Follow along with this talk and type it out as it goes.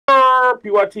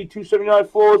PYT 279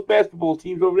 Flawless Basketball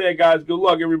teams over there, guys. Good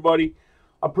luck, everybody.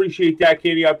 I appreciate that,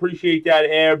 Katie. I appreciate that,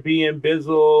 Air, being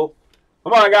Bizzle.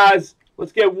 Come on, guys.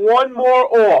 Let's get one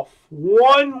more off.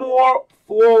 One more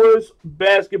Flawless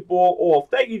Basketball off.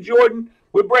 Thank you, Jordan.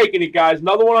 We're breaking it, guys.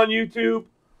 Another one on YouTube.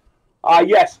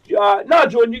 Yes. No,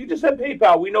 Jordan, you can just send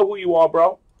PayPal. We know who you are,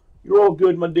 bro. You're all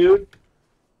good, my dude.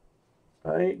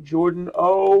 All right, Jordan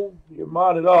O. You're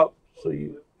modded up, so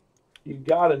you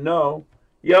got to know.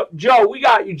 Yep, Joe, we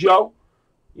got you, Joe.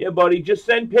 Yeah, buddy, just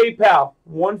send PayPal.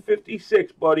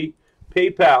 156, buddy.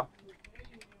 PayPal.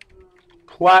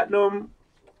 Platinum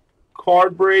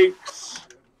Card Breaks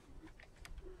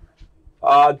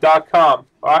 .com.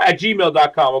 At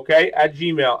gmail.com, okay? At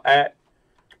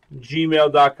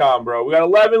gmail.com, bro. We got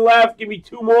 11 left. Give me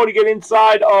 2 more to get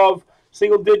inside of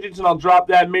single digits, and I'll drop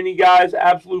that mini, guys.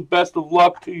 Absolute best of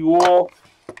luck to you all.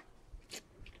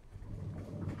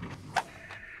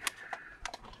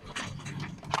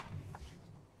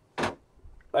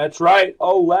 That's right.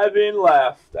 11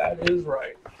 left. That is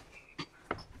right.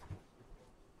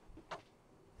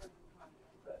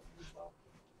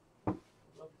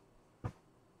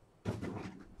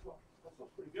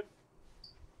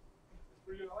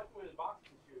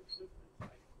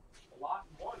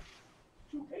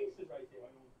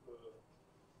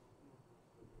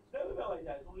 Never been like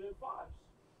that. It's only been 5s.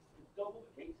 It's double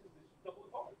the cases. It's double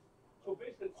the cards. So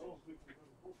basically,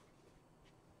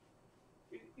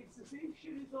 it's the same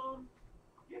shit as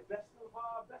yeah, best of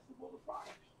all the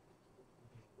products. I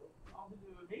don't think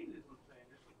they've ever made it. Is what I'm saying.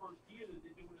 It's the first year that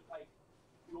they're doing it like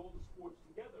with all the sports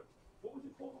together. What was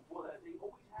it called before that? They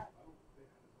always had.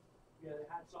 Yeah, they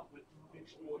had something with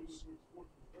mixed sports.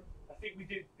 I think we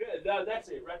did. Yeah,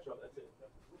 that's it. Retro. That's it.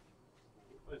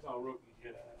 It's on rookies.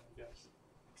 Yeah, I guess.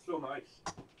 So nice.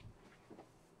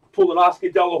 Pulled an Oscar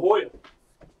De La Hoya.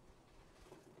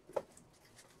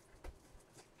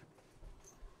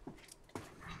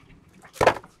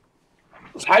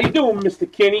 How you doing,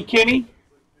 Mr. Kenny? Kenny?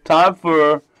 Time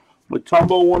for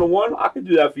Matumbo 101? I can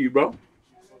do that for you, bro.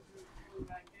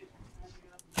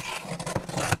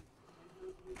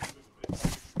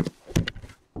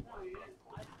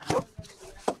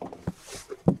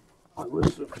 I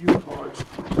listed a few cards.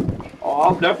 Oh,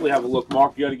 I'll definitely have a look,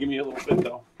 Mark. You got to give me a little bit,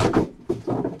 though.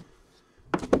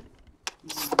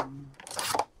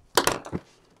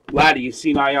 Laddie, you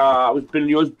seen I was been in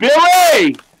yours.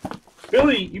 Billy!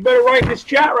 Billy, you better write this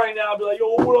chat right now. Be like,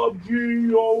 yo, what up, G?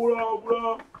 Yo, what up, what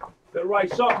up? Better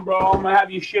write something, bro. I'm going to have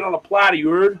you shit on a platter, you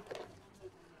heard?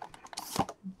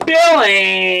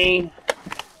 Billy!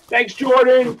 Thanks,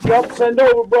 Jordan. Yep, send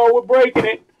over, bro. We're breaking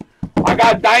it. I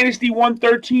got Dynasty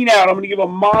 113 out. I'm going to give a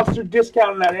monster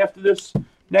discount on that after this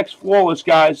next Flawless,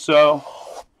 guys. So,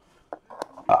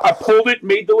 I pulled it,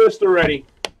 made the list already.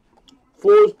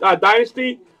 Flawless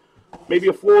Dynasty, maybe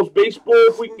a Flawless Baseball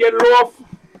if we can get it off.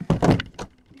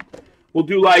 We'll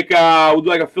do like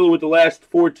a filler with the last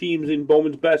 4 teams in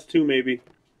Bowman's Best too, maybe.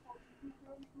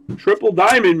 Triple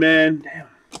Diamond, man. Damn.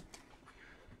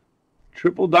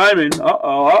 Triple Diamond.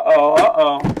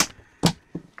 Uh-oh.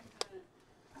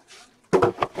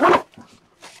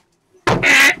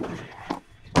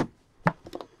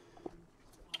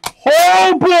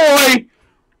 Oh boy!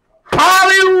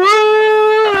 Hollywood!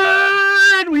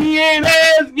 We ain't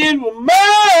asking for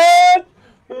much.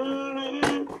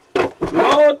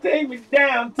 Lord, take me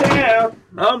downtown.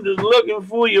 I'm just looking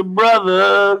for your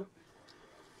brother.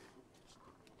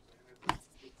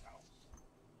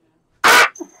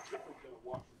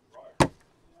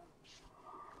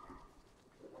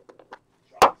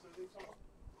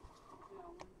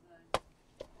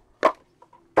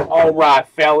 All right,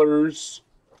 fellers.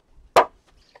 Come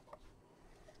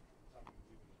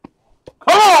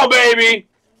on, baby.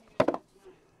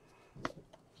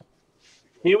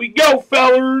 Here we go,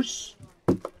 fellers.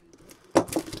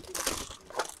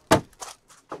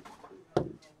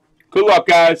 Good luck,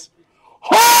 guys.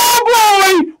 Oh,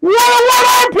 boy!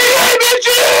 What RPA,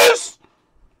 bitches!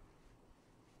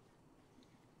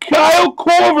 Kyle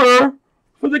Korver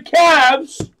for the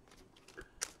Cavs.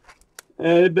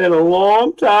 And it's been a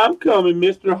long time coming,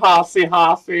 Mr.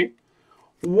 Hossy.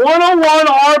 101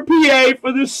 RPA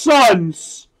for the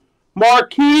Suns.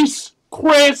 Marquise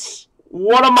Chris.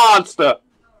 What a monster.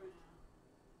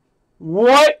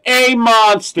 What a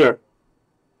monster.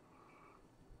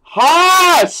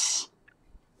 Hoss!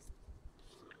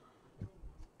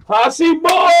 Hossy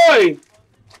boy!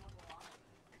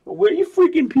 Where you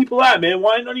freaking people at, man?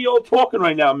 Why none of y'all talking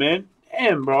right now, man?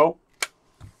 Damn, bro.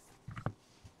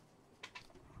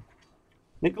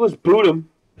 Nicholas Bootham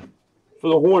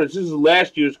for the Hornets. This is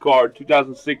last year's card,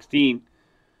 2016.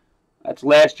 That's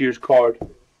last year's card.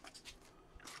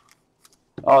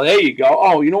 Oh, there you go.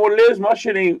 Oh, you know what it is? My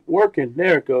shit ain't working.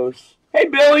 There it goes. Hey,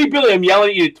 Billy. Billy, I'm yelling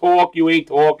at you to talk. You ain't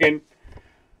talking.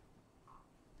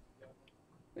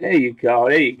 There you go.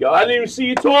 There you go. I didn't even see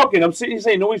you talking. I'm sitting here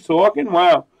saying nobody's talking.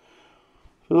 Wow.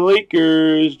 For the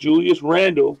Lakers, Julius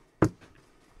Randle.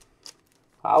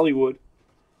 Hollywood.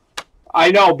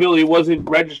 I know, Billy. It wasn't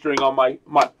registering on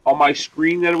my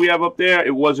screen that we have up there.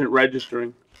 It wasn't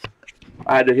registering.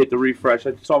 I had to hit the refresh.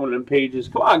 I saw one of them pages.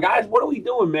 Come on, guys. What are we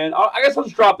doing, man? I guess I'll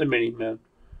just drop the mini, man.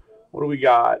 What do we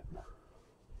got?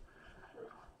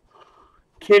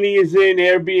 Kenny is in.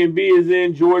 Airbnb is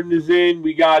in. Jordan is in.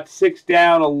 We got 6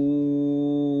 down,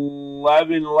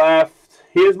 11 left.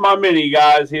 Here's my mini,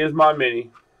 guys. Here's my mini.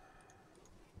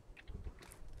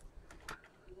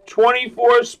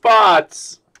 24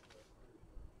 spots.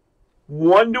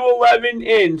 1 to 11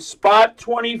 in. Spot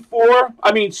 24.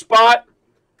 I mean, spot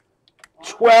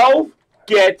 12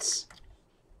 gets.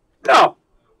 No.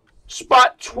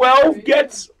 Spot 12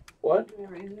 gets. What?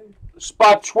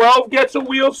 Spot 12 gets a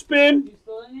wheel spin.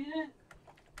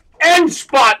 And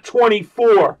spot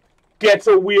 24 gets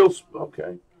a wheel spin.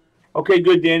 Okay. Okay,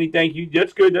 good, Danny. Thank you.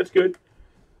 That's good. That's good.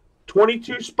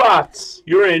 22 spots.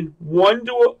 You're in. 1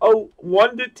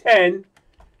 to 10.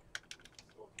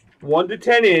 1 to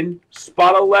 10 in.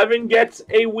 Spot 11 gets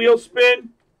a wheel spin.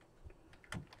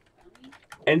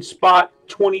 And spot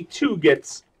 22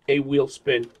 gets a wheel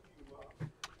spin.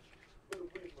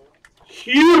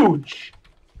 Huge.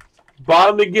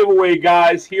 Bottom of the giveaway,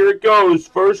 guys. Here it goes.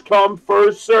 First come,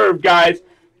 first serve, guys.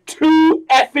 2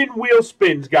 effing wheel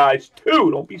spins, guys. 2.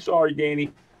 Don't be sorry,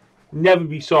 Danny. Never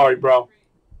be sorry, bro.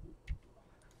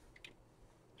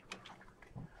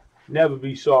 Never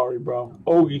be sorry, bro.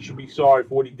 Oh, you should be sorry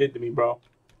for what he did to me, bro.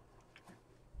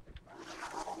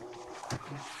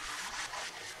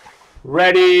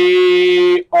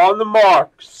 Ready, on the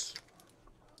marks.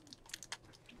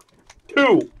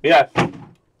 2, yes.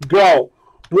 Go.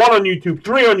 1 on YouTube,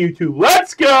 3 on YouTube.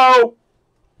 Let's go.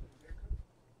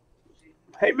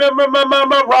 Hey,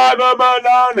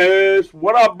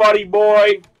 what up, buddy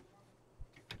boy?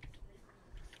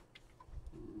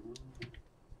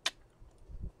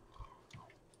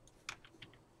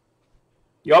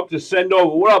 Yup, just send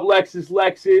over. What up, Lexus?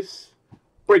 Lexus.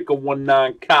 Breaker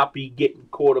 19 copy, getting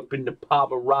caught up in the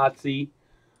paparazzi.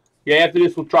 Yeah, after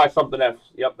this, we'll try something else.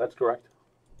 Yep, that's correct.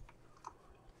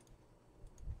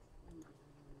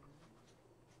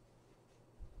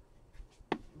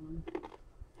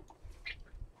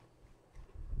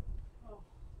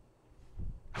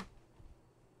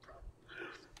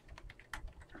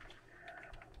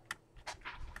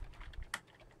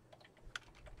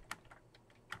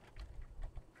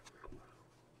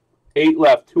 Eight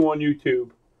left, 2 on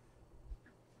YouTube.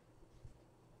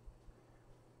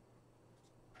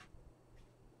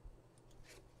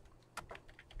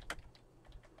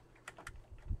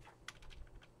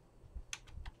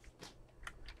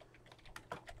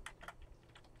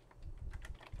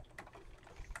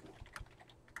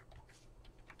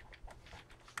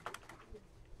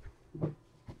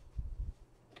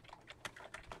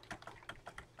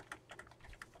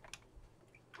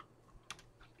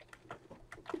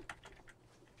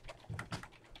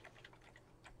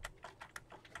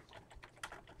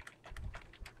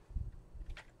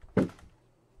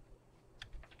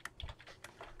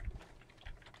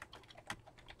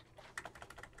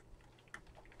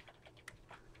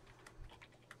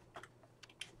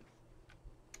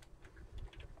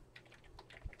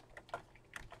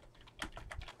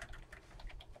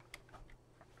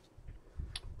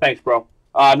 Thanks, bro.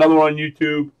 Another one on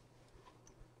YouTube.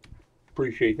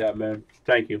 Appreciate that, man.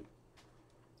 Thank you.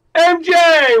 MJ,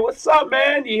 what's up,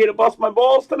 man? You here to bust my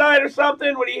balls tonight or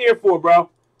something? What are you here for,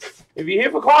 bro? If you're here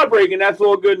for card breaking, that's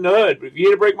all good in the hood. But if you're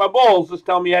here to break my balls, just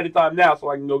tell me ahead of time now so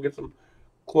I can go get some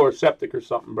chloroseptic or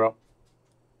something, bro.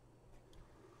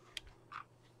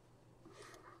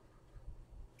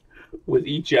 With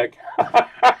E-check.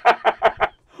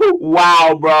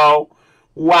 Wow, bro.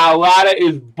 Wow, Lada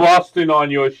is busting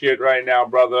on your shit right now,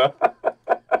 brother.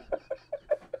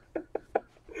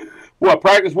 What,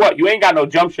 practice what? You ain't got no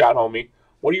jump shot, homie.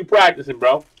 What are you practicing,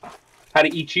 bro? How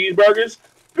to eat cheeseburgers?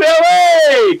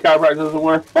 Billy! Chiropractic doesn't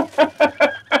work.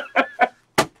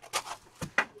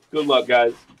 Good luck,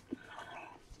 guys.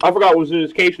 I forgot what was in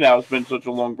his case now. It's been such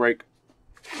a long break.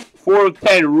 4 of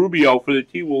 10 Rubio for the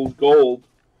T-Wolves gold.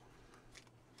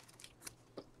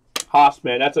 Haas,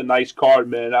 man, that's a nice card,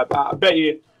 man. I bet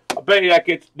you that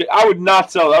gets. I would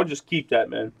not sell it. I would just keep that,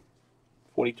 man.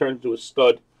 When he turns into a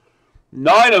stud.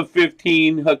 9 of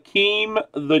 15. Hakeem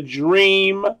the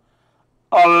Dream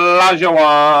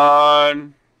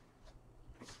Olajuwon.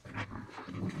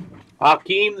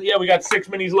 Hakeem, yeah, we got 6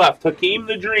 minis left. Hakeem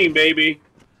the Dream, baby.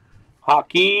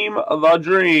 Hakeem the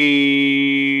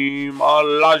Dream.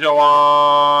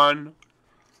 Olajuwon.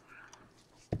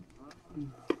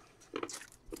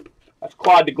 That's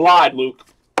Claude the Glide, Luke.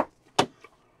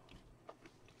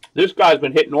 This guy's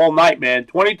been hitting all night, man.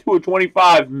 22 of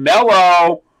 25.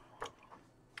 Mellow.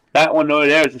 That one over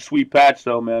there is a sweet patch,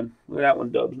 though, man. Look at that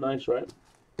one, Dubs. Nice, right?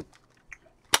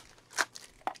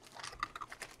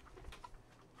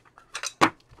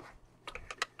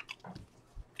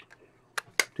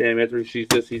 Damn, after he sees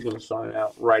this, he's going to sign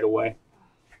out right away.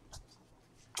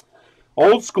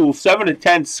 Old school, 7 of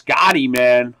 10. Scotty,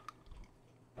 man.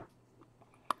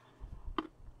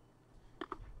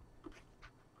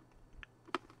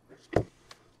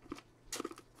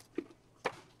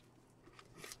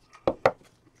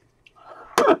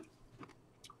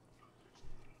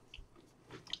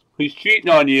 He's cheating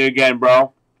on you again,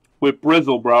 bro. With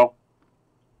Brizzle, bro.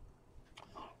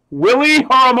 Willie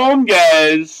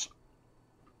Hernangomez.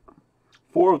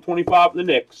 4 of 25 for the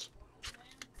Knicks.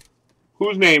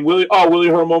 Whose name? Willie? Oh, Willie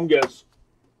Hernangomez.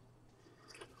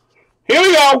 Here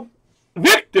we go.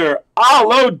 Victor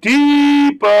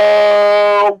Oladipo.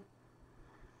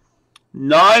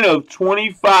 9 of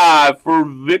 25 for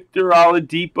Victor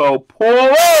Oladipo.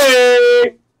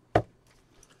 Paulie.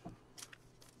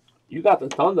 You got the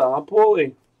Thunder, huh,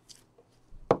 Paulie?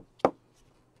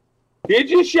 Did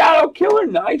you Shadow Killer?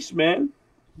 Nice, man.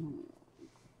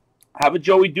 Have a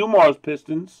Joey Dumars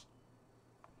Pistons.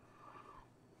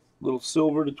 Little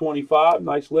silver to 25.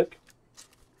 Nice lick.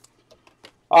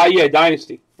 Yeah,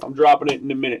 Dynasty. I'm dropping it in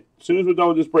a minute. As soon as we're done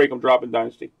with this break, I'm dropping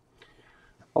Dynasty.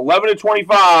 11 to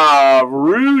 25.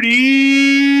 Rudy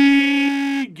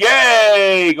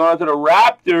Gay. Going out to the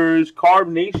Raptors. Carb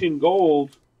Nation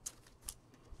Gold.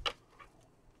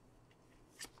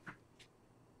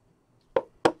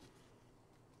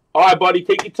 All right, buddy.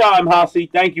 Take your time,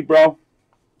 Hossie. Thank you, bro.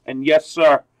 And yes,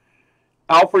 sir.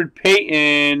 Alfred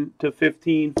Payton to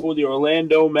 15 for the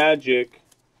Orlando Magic.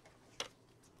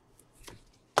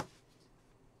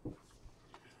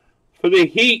 For the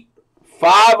Heat,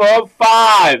 5 of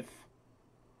 5.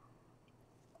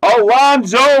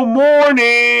 Alonzo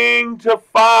Mourning to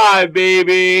 5,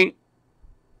 baby.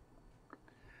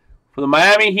 For the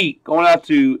Miami Heat, going out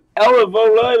to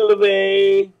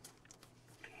Elevate.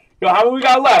 Yo, how many we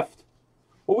got left?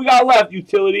 What we got left,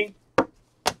 utility?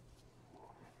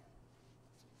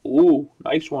 Ooh,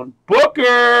 nice one.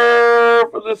 Booker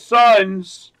for the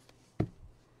Suns.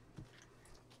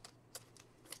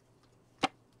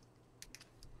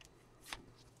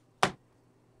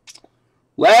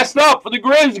 Last up for the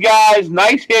Grizz, guys.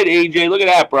 Nice hit, AJ. Look at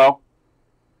that, bro.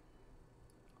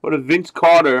 What a Vince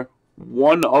Carter.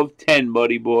 1 of 10,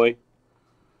 buddy boy.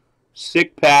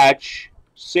 Sick patch.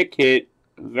 Sick hit.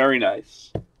 Very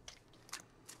nice.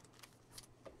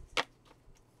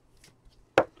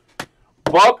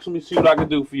 Bucks, let me see what I can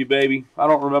do for you, baby. I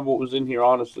don't remember what was in here,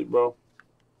 honestly, bro.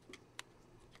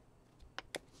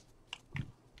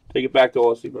 Take it back to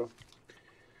Aussie, bro.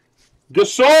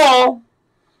 Gasol.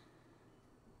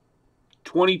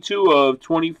 22 of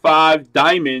 25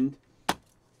 diamond.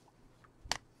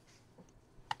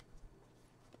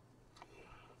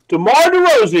 DeMar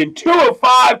DeRozan, 2 of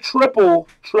 5 triple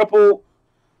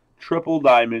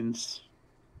diamonds.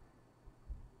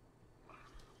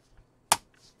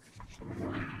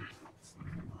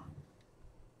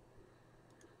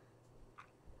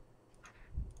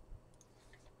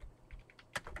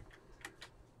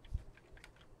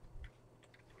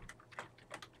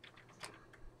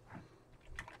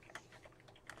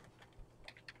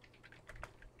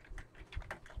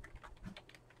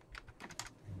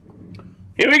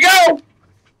 Here we go.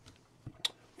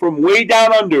 From way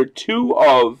down under, 2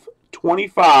 of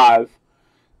 25.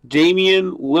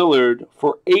 Damian Lillard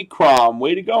for Akram.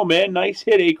 Way to go, man. Nice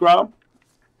hit, Akram.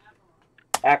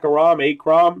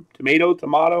 Akram.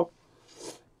 Tomato.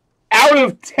 Out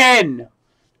of 10.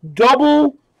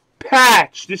 Double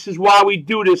patch. This is why we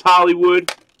do this,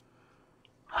 Hollywood.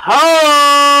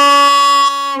 Ho,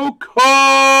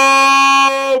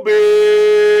 Kobe.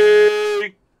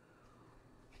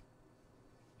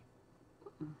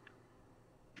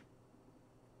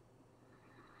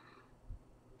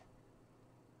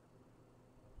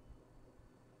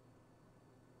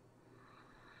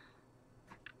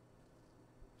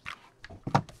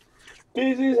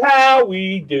 This is how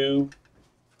we do.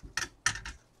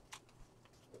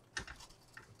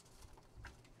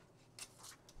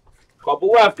 Couple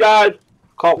left, guys.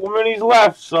 Couple minis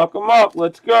left. Suck them up.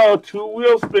 Let's go. 2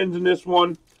 wheel spins in this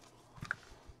one.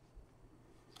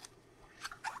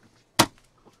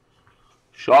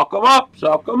 Suck them up.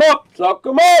 Suck them up. Suck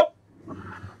them up.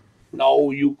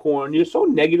 No, you corn. You're so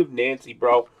negative Nancy,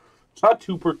 bro. It's not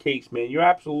 2 per case, man. You're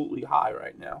absolutely high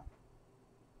right now.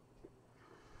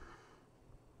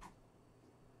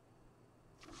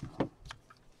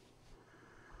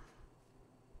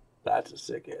 That's a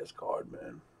sick-ass card,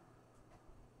 man.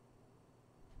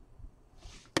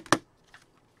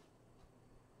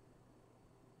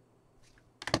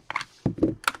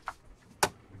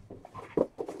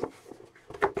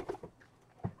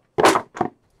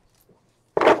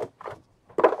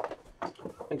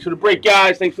 Thanks for the break,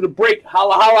 guys. Thanks for the break.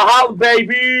 Holla, holla, holla,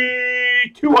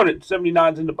 baby.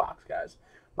 279's in the box, guys.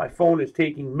 My phone is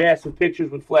taking massive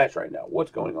pictures with flash right now.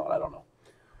 What's going on? I don't know.